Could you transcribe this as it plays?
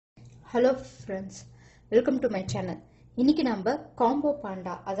Hello friends, welcome to my channel. இன்னைக்கு நம்ம combo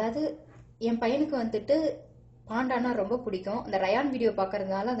Panda, அதாவது என் பையனுக்கு வந்துட்டு பாண்டானா ரொம்ப பிடிக்கும். அந்த ரயான் வீடியோ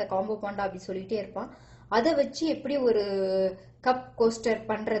பார்க்கறதுனால அந்த காம்போ பாண்டா அப்படி சொல்லிட்டே இருப்பான். அதை வச்சு எப்படி ஒரு கப் கோஸ்டர்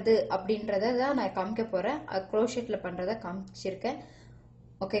பண்றது அப்படின்றத தான் நான் காமிக்க போறேன். க்ரோஷெட்ல பண்றத காமிச்சிருக்கேன்.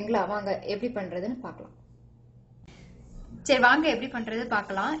 ஓகேங்களா, வாங்க எப்படி பண்றதுன்னு பார்க்கலாம். சரி வாங்க எப்படி பண்றது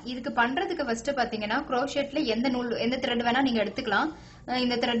பார்க்கலாம். இதுக்கு பண்றதுக்கு ஃபர்ஸ்ட் பாத்தீங்கன்னா க்ரோஷெட்ல எந்த த்ரெட் வேணா நீங்க எடுத்துக்கலாம்.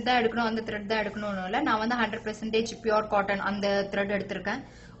 இந்த த்ரெட் தான் எடுக்கணும் அந்த த்ரெட் தான் எடுக்கணும்னு இல்லை. நான் வந்து 100% பியூர் காட்டன் அந்த த்ரெட் எடுத்திருக்கேன்.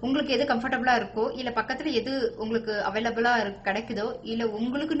 உங்களுக்கு எது கம்ஃபர்டபுளா இருக்கோ இல்ல பக்கத்துல எது உங்களுக்கு அவைலபிளா கிடைக்குதோ இல்ல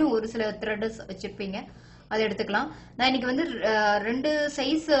உங்களுக்குன்னு ஒரு சில த்ரெட்ஸ் வச்சிருப்பீங்க அதை எடுத்துக்கலாம். நான் இன்னைக்கு வந்து 2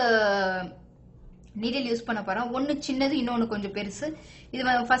 சைஸ் நீடில் யூஸ் பண்ண போறேன். ஒன்னு சின்னது, இன்னொன்னு கொஞ்சம் பெருசு. இது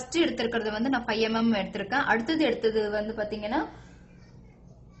ஃபர்ஸ்ட் எடுத்திருக்கிறது வந்து நான் 5 mm எடுத்திருக்கேன். அடுத்தது எடுத்தது வந்து பாத்தீங்கன்னா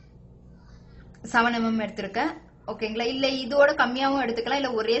 7 mm எடுத்திருக்கேன். ஓகேங்களா, இல்ல இதோட கம்மியாவும் எடுத்துக்கலாம்,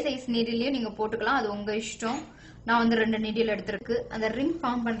 இல்ல ஒரே சைஸ் நீடிலையும் நீங்க போட்டுக்கலாம், அது உங்க இஷ்டம். நான் வந்து 2 நீடில் எடுத்திருக்கு. அந்த ரிங்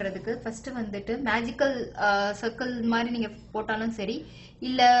ஃபார்ம் பண்றதுக்கு ஃபர்ஸ்ட் வந்துட்டு மேஜிக்கல் சர்க்கிள் மாதிரி நீங்க போட்டாலும் சரி,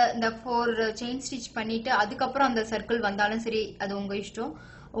 இல்ல இந்த 4 செயின் ஸ்டிச் பண்ணிட்டு அதுக்கப்புறம் அந்த சர்க்கிள் வந்தாலும் சரி, அது உங்க இஷ்டம்.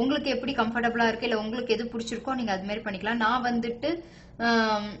 உங்களுக்கு எப்படி கம்ஃபர்டபுளா இருக்கு இல்ல உங்களுக்கு எது பிடிச்சிருக்கோ நீங்க அது மாதிரி பண்ணிக்கலாம். நான் வந்துட்டு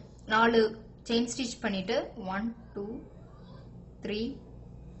 4 செயின் ஸ்டிச் பண்ணிட்டு 1 2 3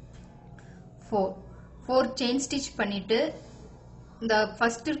 4 செயின் ஸ்டிச் பண்ணிட்டு இந்த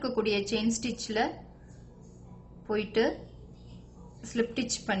ஃபர்ஸ்ட் இருக்கக்கூடிய செயின் ஸ்டிச்ல போயிட்டு ஸ்லிப்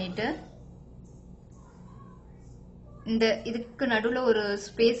ஸ்டிச் பண்ணிட்டு இந்த இதுக்கு நடுவுல ஒரு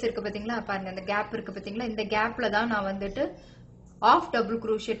ஸ்பேஸ் இருக்கு பாத்தீங்களா, பாருங்க இந்த கேப் இருக்கு பாத்தீங்களா, இந்த கேப்ல தான் நான் வந்துட்டு ஆஃப் டபுள்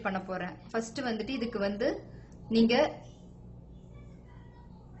க்ரோஷெட் பண்ண போறேன். ஃபர்ஸ்ட் வந்துட்டு இதுக்கு வந்து நீங்க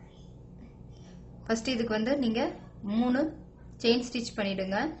 3 செயின் ஸ்டிச்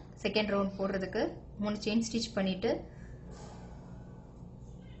பண்ணிடுங்க. செகண்ட் ரவுண்ட் போடுறதுக்கு 3 செயின் ஸ்டிச் பண்ணிட்டு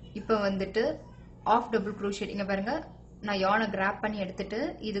இப்போ வந்துட்டு ஆஃப் டபுள் க்ரோஷெட் இங்க பாருங்க, நான் யானை கிராப் பண்ணி எடுத்துட்டு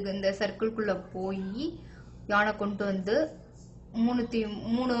இதுக்கு இந்த சர்க்கிள்குள்ள போய் யானை கொண்டு வந்து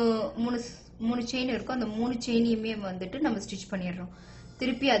 3 செயின் இருக்கும். அந்த 3 செயினையுமே வந்துட்டு நம்ம ஸ்டிச் பண்ணிடுறோம்.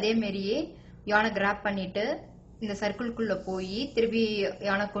 திருப்பி அதே மாதிரியே யானை கிராப் பண்ணிட்டு இந்த சர்க்கிள்குள்ள போய் திருப்பி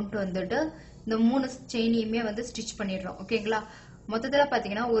யானை கொண்டு வந்துட்டு இந்த 3 செயினையுமே வந்து ஸ்டிச் பண்ணிடுறோம். ஓகேங்களா, மொத்தத்துல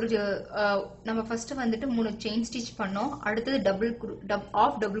பாத்தீங்கன்னா நம்ம ஃபர்ஸ்ட் வந்துட்டு 3 செயின் ஸ்டிச் பண்ணோம். அடுத்தது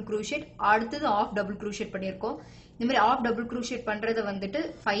ஆஃப் டபுள் க்ரோஷெட், அடுத்தது ஆஃப் டபுள் க்ரோஷெட் பண்ணிருக்கோம். இந்த மாதிரி ஆஃப் டபுள் க்ரோஷெட் பண்றதை வந்துட்டு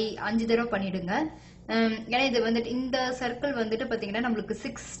 5 தடவை பண்ணிடுங்க. ஏன்னா இது வந்துட்டு இந்த சர்க்கிள் வந்துட்டு பாத்தீங்கன்னா நம்மளுக்கு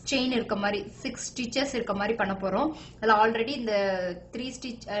 6 செயின் இருக்க மாதிரி 6 ஸ்டிச்சஸ் இருக்க மாதிரி பண்ண போறோம். அதுல ஆல்ரெடி இந்த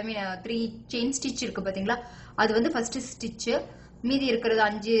 3 செயின் ஸ்டிச் இருக்கு பாத்தீங்களா, அது வந்து ஃபர்ஸ்ட் ஸ்டிச். மீதி இருக்கிறது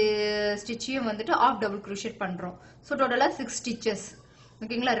 5 ஸ்டிச்சையும் வந்துட்டு ஆஃப் டபுள் க்ரோஷெட் பண்றோம். ஸோ டோட்டலா 6 ஸ்டிச்சஸ்.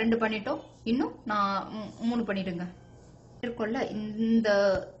 ஓகேங்களா, 2 பண்ணிட்டோம், இன்னும் நான் 3 பண்ணிடுங்க. இருக்கும்ல இந்த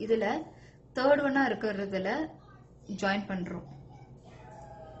இதுல தேர்ட் ஒன்னா இருக்கிறதுல ஜாயின் பண்றோம்.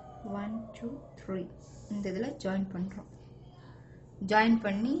 1 2 3 இந்த இதுல ஜாயின் பண்றோம். ஜாயின்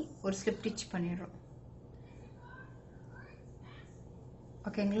பண்ணி ஒரு ஸ்லிப் ஸ்டிச் பண்ணிடுறோம்.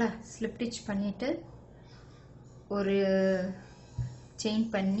 ஓகேங்களா, ஸ்லிப் ஸ்டிச் பண்ணிட்டு ஒரு செயின்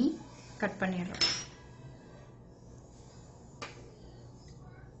பண்ணி கட் பண்ணிடுறோம்.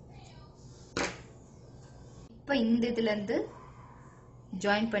 இப்போ இந்த இதுல இருந்து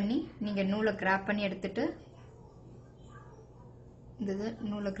ஜாயின் பண்ணி நீங்க நூலை கிராப் பண்ணி எடுத்துட்டு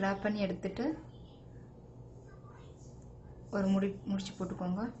நூலை கிராப் பண்ணி எடுத்துட்டு ஒரு முடிச்சு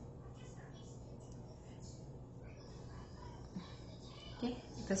போட்டுக்கோங்க. ஓகே,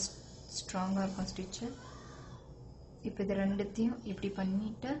 இப்போ ஸ்ட்ராங்கா இருக்கும் ஸ்டிச்சு. இப்போ இது ரெண்டுத்தையும் இப்படி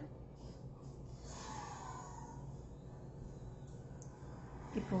பண்ணிட்டு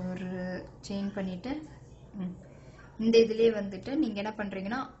இப்போ ஒரு செயின் பண்ணிட்டு இந்த இதுலயே வந்துட்டு நீங்க என்ன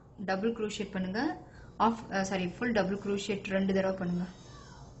பண்றீங்கன்னா டபுள் க்ரோஷெட் பண்ணுங்க. ஃபுல் டபுள் க்ரோஷெட் 2 தடவை பண்ணுங்க.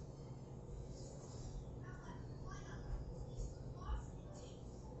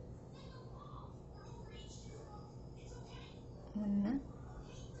 ஒன்று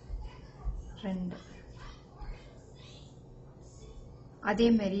 2. அதே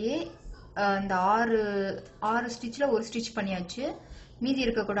மாதிரியே இந்த 6 ஸ்டிச்ல ஒரு ஸ்டிச் பண்ணியாச்சு. மீதி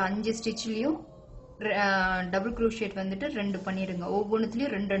இருக்கக்கூட 5 ஸ்டிச்லயும் டபுள் க்ரோஷெட் வந்துட்டு 2 பண்ணிடுங்க.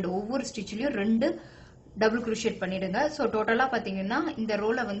 ஒவ்வொன்றுலயும் 2 ஒவ்வொரு ஸ்டிச்லயும் 2 டபுள் க்ரோஷெட் பண்ணிடுங்க. ஸோ டோட்டலா பாத்தீங்கன்னா இந்த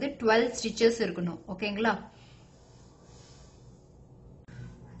ரோல வந்து 12 ஸ்டிச்சஸ் இருக்கணும். ஓகேங்களா,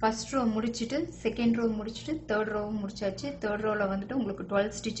 ஃபர்ஸ்ட் ரோ முடிச்சுட்டு செகண்ட் ரோ முடிச்சுட்டு தேர்ட் ரோவும் முடிச்சாச்சு. தேர்ட் ரோல வந்துட்டு உங்களுக்கு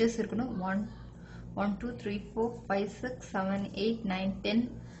 12 ஸ்டிச்சஸ் இருக்கணும். 1 2 3 4 5 6 7 8 9 10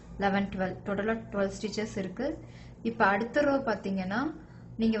 11 12 டோட்டலா 12 ஸ்டிச்சஸ் இருக்கு. இப்போ அடுத்த ரோ பாத்தீங்கன்னா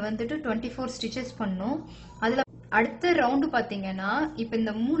நீங்க வந்துட்டு 24 ஸ்டிச்சஸ் பண்ணும். அதுல அடுத்த ரவுண்டு பாத்தீங்கன்னா இப்ப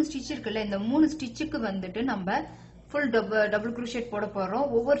இந்த 3 ஸ்டிச் இருக்குல்ல, இந்த 3 ஸ்டிச்சுக்கு வந்துட்டு நம்ம ஃபுல் டபுள் க்ரூஷெட் போட போறோம்.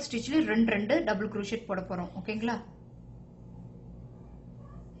 ஒவ்வொரு ஸ்டிச்லயும் 2 டபுள் க்ரூஷெட் போட போறோம். ஓகேங்களா?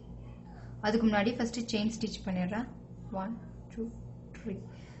 அதுக்கு முன்னாடி ஃபர்ஸ்ட் செயின் ஸ்டிச் பண்ணிடுறேன். 1 2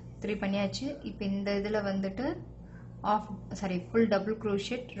 3 பண்ணியாச்சு. இப்போ இந்த இதுல வந்துட்டு ஃபுல் டபுள்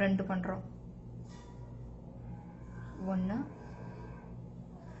க்ரோஷெட் 2 பண்றோம். 1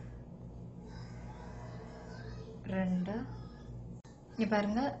 2 இங்க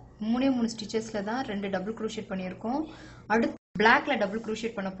பாருங்க 3 ஸ்டிச்சஸ்ல தான் 2 டபுள் க்ரோஷெட் பண்ணியிருக்கோம். அடுத்து பிளாக்ல டபுள்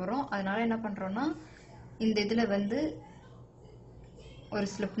க்ரோஷெட் பண்ண போறோம். அதனால என்ன பண்றோம்னா இந்த இதுல வந்து ஒரு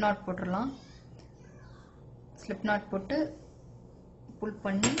ஸ்லிப் நாட் போட்டுடலாம். ஸ்லிப் நாட் போட்டு புல்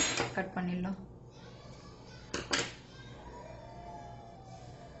பண்ணி கட் பண்ணிடலாம்.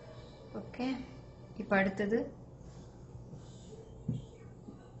 ஓகே, இப்போ அடுத்தது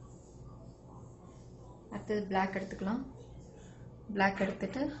பிளாக் எடுத்துக்கலாம். பிளாக்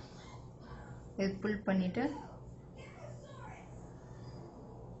எடுத்துட்டு இது புல் பண்ணிட்டு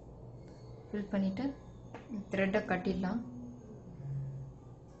த்ரெட்டை கட்டிடலாம்.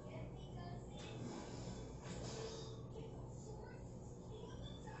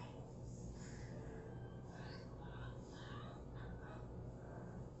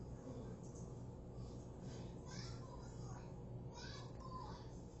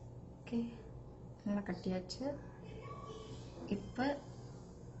 ஓகே, நல்லா கட்டியாச்சு. இப்போ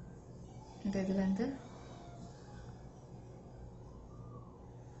இந்த இதுல இருந்து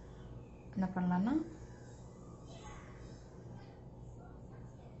என்ன பண்ணலாம்னா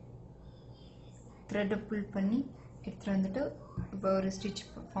த்ரெட்டை புல் பண்ணி எடுத்துட்டு வந்துட்டு இப்போ ஒரு ஸ்டிச்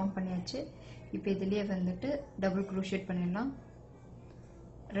ஃபார்ம் பண்ணியாச்சு. இப்போ இதுலயே வந்துட்டு டபுள் க்ரோஷெட் பண்ணிடலாம்.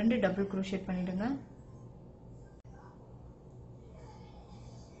 2 டபுள் க்ரோஷெட் பண்ணிடுங்க.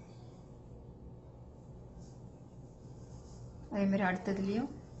 அதே மாதிரி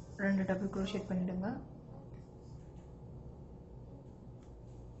அடுத்ததுலயும் 2 டபுள் க்ரோஷெட் பண்ணிடுங்க.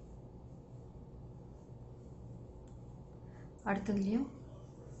 அடுத்ததுலயும்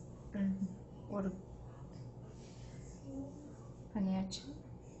ஒரு பண்ணியாச்சு.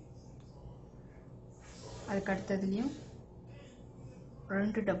 அதுக்கு அடுத்ததுலயும்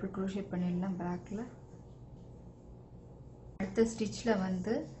 2 டபுள் க்ரோஷெட் பண்ணிடலாம் பேக்ல. அடுத்த ஸ்டிச்ல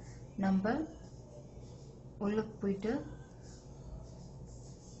வந்து நம்ம உள்ள போயிட்டு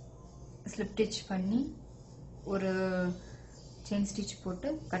ஸ்லிப் ஸ்டிச் பண்ணி ஒரு செயின் ஸ்டிச் போட்டு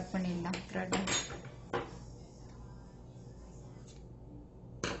கட் பண்ணிடலாம் த்ரெட்.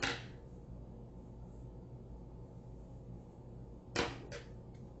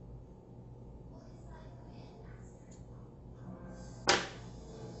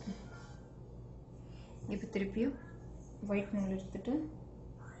 இப்போ திருப்பியும் ஒயிட் நூல் எடுத்துட்டு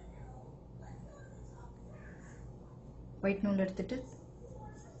ஒயிட் நூல் எடுத்துட்டு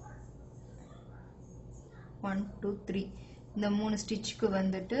 1 2 3 இந்த 3 ஸ்டிச்சுக்கு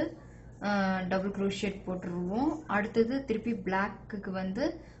வந்துட்டு டபுள் க்ரோஷெட் போட்டுருவோம். அடுத்தது திருப்பி பிளாக்குக்கு வந்து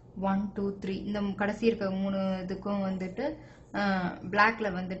 1 2 3 இந்த கடைசி இருக்க 3 இதுக்கும் வந்துட்டு பிளாக்ல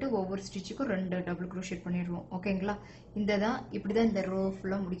வந்துட்டு ஒவ்வொரு ஸ்டிச்சுக்கும் 2 டபுள் க்ரோஷெட் பண்ணிடுவோம். ஓகேங்களா? இப்படிதான் இந்த ரோ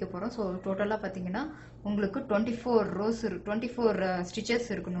ஃபுல்லா முடிக்க போறோம். ஸோ டோட்டலா பாத்தீங்கன்னா உங்களுக்கு 24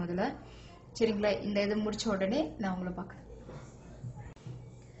 ஸ்டிச்சஸ் இருக்கணும் அதுல. சரிங்களா? இந்த இது முடிச்ச உடனே நான் உங்களை பார்க்குறேன்.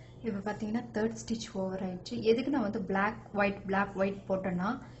 இப்போ பார்த்தீங்கன்னா 3rd ஸ்டிச் ஓவர் ஆயிடுச்சு. எதுக்கு நான் வந்து பிளாக் ஒயிட் போட்டேன்னா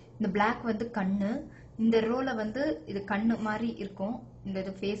இந்த பிளாக் வந்து கண்ணு, இந்த ரோல வந்து இது கண்ணு மாதிரி இருக்கும். இந்த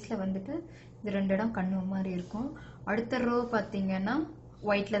இது ஃபேஸ்ல வந்துட்டு இது 2 இடம் கண்ணு மாதிரி இருக்கும். அடுத்த ரோ பார்த்தீங்கன்னா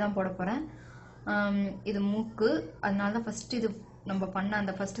ஒயிட்ல தான் போட போறேன். இது மூக்கு, அதனால தான் ஃபர்ஸ்ட் இது நம்ம பண்ண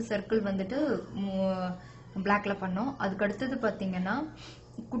அந்த ஃபர்ஸ்ட் சர்க்கிள் வந்துட்டு பிளாக்ல பண்ணோம். அதுக்கு அடுத்தது பார்த்தீங்கன்னா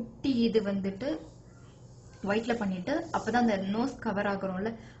குட்டி இது வந்துட்டு ஒயிட்ல பண்ணிட்டு அப்பதான் அந்த நோஸ் கவர்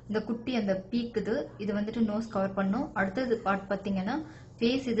ஆகுறோம்ல, இந்த குட்டி அந்த பீக்குது இது வந்துட்டு நோஸ் கவர் பண்ணும். அடுத்தது பார்ட் பாத்தீங்கன்னா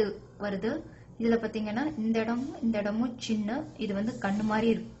ஃபேஸ் இது வருது. இதுல பாத்தீங்கன்னா இந்த இடமும் சின்ன இது வந்து கண்ணு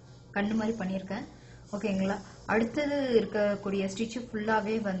மாதிரி பண்ணியிருக்கேன். ஓகேங்களா? அடுத்தது இருக்கக்கூடிய ஸ்டிச்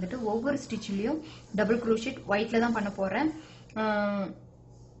ஃபுல்லாவே வந்துட்டு ஒவ்வொரு ஸ்டிச்லயும் டபுள் க்ரோஷெட் ஒயிட்ல தான் பண்ண போறேன்.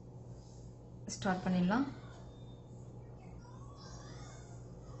 ஸ்டார்ட் பண்ணிடலாம்.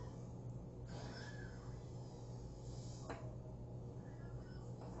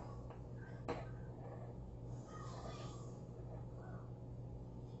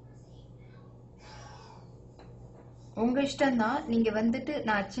 உங்க இஷ்டம் தான். நீங்க வந்துட்டு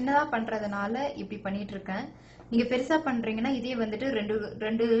நான் சின்னதா பண்றதுனால இப்படி பண்ணிட்டு இருக்கேன். நீங்க பெருசா பண்றீங்கன்னா இதே வந்துட்டு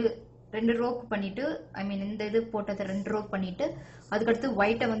ரெண்டு ரோப் பண்ணிட்டு, ஐ மீன் இந்த இது போட்டதை 2 ரோப் பண்ணிட்டு அதுக்கடுத்து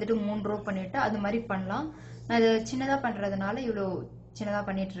ஒயிட்டை வந்துட்டு 3 ரோப் பண்ணிட்டு அது மாதிரி பண்ணலாம். நான் இதை சின்னதா பண்றதுனால இவ்வளோ சின்னதா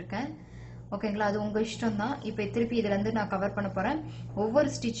பண்ணிட்டு இருக்கேன். ஓகேங்களா, அது உங்க இஷ்டம் தான். இப்போ திருப்பி இதுல இருந்து நான் கவர் பண்ண போறேன். ஒவ்வொரு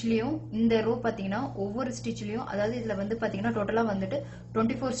ஸ்டிச்லயும் இந்த ரோ பாத்தீங்கன்னா ஒவ்வொரு ஸ்டிச்லயும், அதாவது இதுல வந்து பாத்தீங்கன்னா டோட்டலா வந்துட்டு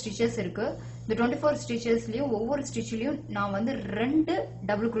 24 ஸ்டிச்சஸ் இருக்கு. இந்த 24 ஸ்டிச்சஸ்லயும் ஒவ்வொரு ஸ்டிச்லயும் நான் வந்து 2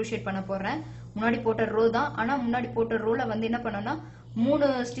 டபுள் க்ரோஷேட் பண்ண போறேன். முன்னாடி போட்ட ரோ தான், ஆனா முன்னாடி போட்ட ரோல வந்து என்ன பண்ணனா 3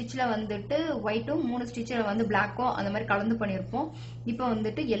 ஸ்டிச்ல வந்துட்டு ஒயிட்டும் 3 ஸ்டிச்ல வந்து பிளாக்கும் அந்த மாதிரி கலந்து பண்ணிருப்போம். இப்போ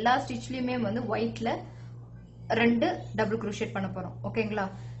வந்துட்டு எல்லா ஸ்டிச்லயுமே வந்து ஒயிட்ல 2 டபுள் க்ரோஷேட் பண்ண போறோம். ஓகேங்களா,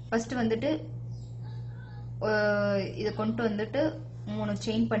 ஃபர்ஸ்ட் வந்துட்டு இதை கொண்டு வந்துட்டு 3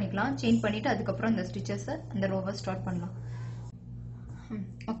 செயின் பண்ணிக்கலாம். செயின் பண்ணிட்டு அதுக்கப்புறம் இந்த ஸ்டிச்சஸ் அந்த ரோவை ஸ்டார்ட் பண்ணலாம்.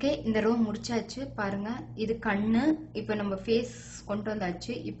 ஓகே, இந்த ரோ முடிச்சாச்சு. பாருங்க, இது கண்ணு. இப்போ நம்ம ஃபேஸ் கொண்டு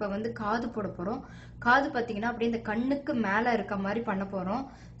வந்தாச்சு. இப்போ வந்து காது போட போறோம். காது பாத்தீங்கன்னா அப்படியே இந்த கண்ணுக்கு மேல இருக்க மாதிரி பண்ண போறோம்.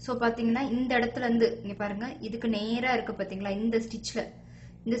 ஸோ பாத்தீங்கன்னா இந்த இடத்துல இருந்து இங்க பாருங்க, இதுக்கு நேரா இருக்கு பாத்தீங்களா, இந்த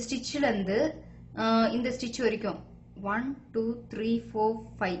ஸ்டிச்ல இருந்து இந்த ஸ்டிச் வரைக்கும் 1 2 3 4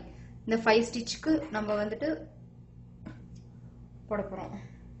 5 இந்த 5 ஸ்டிச்சுக்கு நம்ம வந்துட்டு போட போறோம்.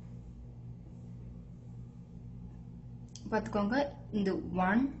 பார்த்துக்கோங்க, இந்த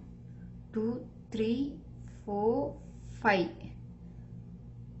 1 2 3 4 5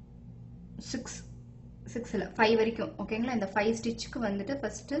 6 இல்ல 5 வரைக்கும். ஓகேங்களா, இந்த 5 ஸ்டிச்சுக்கு வந்துட்டு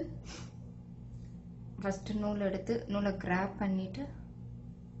ஃபர்ஸ்ட் நூல் எடுத்து நூலை கிராப் பண்ணிட்டு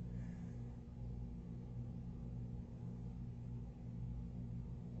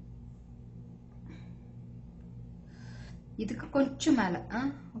இதுக்கு கொஞ்சம் மேல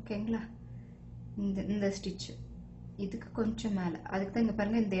ஓகேங்களா, இந்த ஸ்டிச் இதுக்கு கொஞ்சம் மேல, அதுக்கு தான் இங்க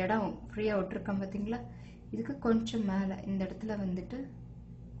பாருங்க இந்த இடம் ஃப்ரீயா விட்டுருக்கேன் பாத்தீங்களா, இதுக்கு கொஞ்சம் மேல இந்த இடத்துல வந்துட்டு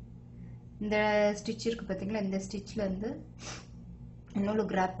இந்த ஸ்டிச் இருக்கு பாத்தீங்களா, இந்த ஸ்டிச்ல இருந்து நூல்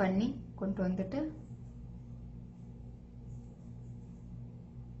கிராப் பண்ணி கொண்டு வந்துட்டு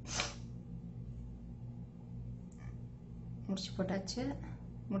முடிச்சு போட்டாச்சு.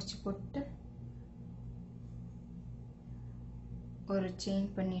 முடிச்சு போட்டு ஒரு செயின்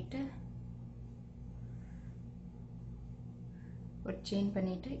பண்ணிட்டு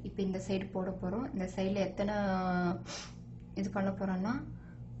இப்போ இந்த சைடு போட போறோம். இந்த சைடுல எத்தனை இது பண்ண போறோம்னா,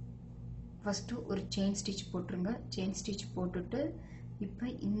 ஃபர்ஸ்ட் ஒரு செயின் ஸ்டிச் போட்டுருங்க. செயின் ஸ்டிச் போட்டுட்டு இப்போ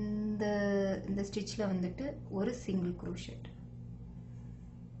இந்த ஸ்டிச்ல வந்துட்டு ஒரு சிங்கிள் க்ரோஷேட்,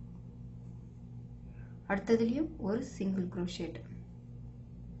 அடுத்ததுலயும் ஒரு சிங்கிள் க்ரோஷேட்.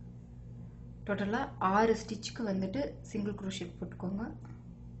 டோட்டலா 6 ஸ்டிச்சுக்கு வந்துட்டு சிங்கிள் க்ரோஷேட் போட்டுக்கோங்க.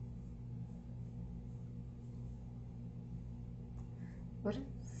 ஒரு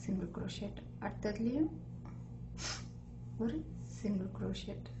சிங்கிள் க்ரோஷேட், அடுத்ததுலயும் ஒரு சிங்கிள்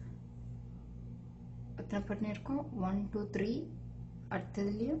க்ரோஷேட். எத்தனை பண்ணிருக்கோம், 1 2 3.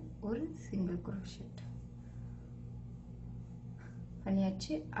 அடுத்ததுலயும் ஒரு சிங்கிள் க்ரோஷேட்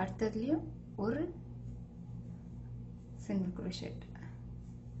பண்ணியாச்சு. அடுத்ததுலயும் ஒரு சிங்கிள் க்ரோஷேட்.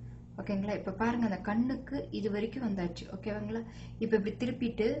 ஓகேங்களா, இப்ப பாருங்க அந்த கண்ணுக்கு இது வரைக்கும் வந்தாச்சு. ஓகேங்களா, இப்ப இப்படி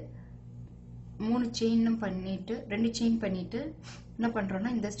திருப்பிட்டு 3 செயினும் பண்ணிட்டு 2 செயின் பண்ணிட்டு என்ன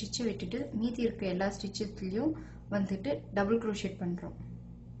பண்றோம்னா, இந்த ஸ்டிச்சை விட்டுட்டு மீதி இருக்க எல்லா ஸ்டிச்சஸ்லயும் வந்துட்டு டபுள் க்ரோஷேட் பண்றோம்.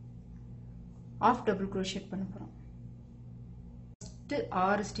 ஆஃப் டபுள் க்ரோஷேட் பண்ண போறோம். ஃபர்ஸ்ட்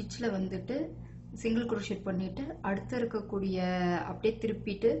 6 ஸ்டிச்ல வந்துட்டு சிங்கிள் க்ரோஷேட் பண்ணிட்டு அடுத்து இருக்கக்கூடிய அப்படியே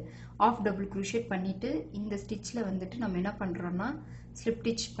திருப்பிட்டு ஆஃப் டபுள் க்ரோஷேட் பண்ணிட்டு இந்த ஸ்டிச்ல வந்துட்டு நம்ம என்ன பண்றோம்னா ஸ்லிப்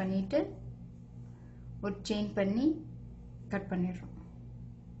ஸ்டிச் பண்ணிட்டு ஒரு செயின் பண்ணி கட் பண்ணிடுறோம்.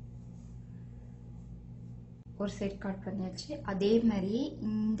 ஒரு சைடு கட் பண்ணியாச்சு. அதே மாதிரி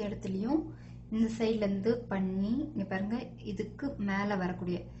இந்த இடத்துலயும் இந்த சைட்ல இருந்து பண்ணி இங்க பாருங்க, இதுக்கு மேல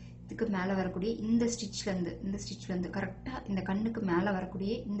வரக்கூடிய இந்த ஸ்டிச்ல இருந்து கரெக்டா இந்த கண்ணுக்கு மேல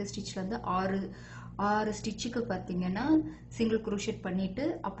வரக்கூடிய இந்த ஸ்டிச்ல இருந்து 6 ஸ்டிச்சுக்கு பாத்தீங்கன்னா சிங்கிள் க்ரோஷேட் பண்ணிட்டு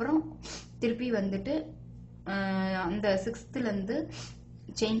அப்புறம் திருப்பி வந்துட்டு அந்த 6th இருந்து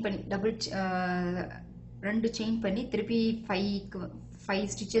செயின் பண்ணி டபுள் 2 செயின் பண்ணி திருப்பி 5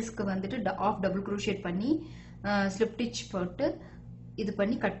 ஸ்டிச்சஸ்க்கு வந்துட்டு ஆஃப் டபுள் க்ரோஷேட் பண்ணி ஸ்லிப் ஸ்டிச் போட்டு இது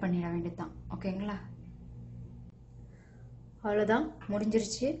பண்ணி கட் பண்ணிட வேண்டியதுதான். ஓகேங்களா, அவ்வளவுதான்,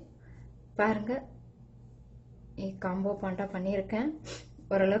 முடிஞ்சிருச்சு. பாருங்க, காம்போ பாண்டா பண்ணியிருக்கேன்.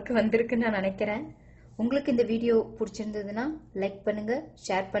 ஓரளவுக்கு வந்திருக்குன்னு நான் நினைக்கிறேன். உங்களுக்கு இந்த வீடியோ பிடிச்சிருந்ததுன்னா லைக் பண்ணுங்க,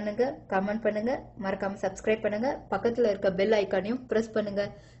 ஷேர் பண்ணுங்க, கமெண்ட் பண்ணுங்க, மறக்காம சப்ஸ்கிரைப் பண்ணுங்க, பக்கத்துல இருக்க பெல் ஐக்கானையும் பிரஸ் பண்ணுங்க.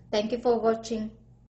 தேங்க்யூ ஃபார் வாட்சிங்.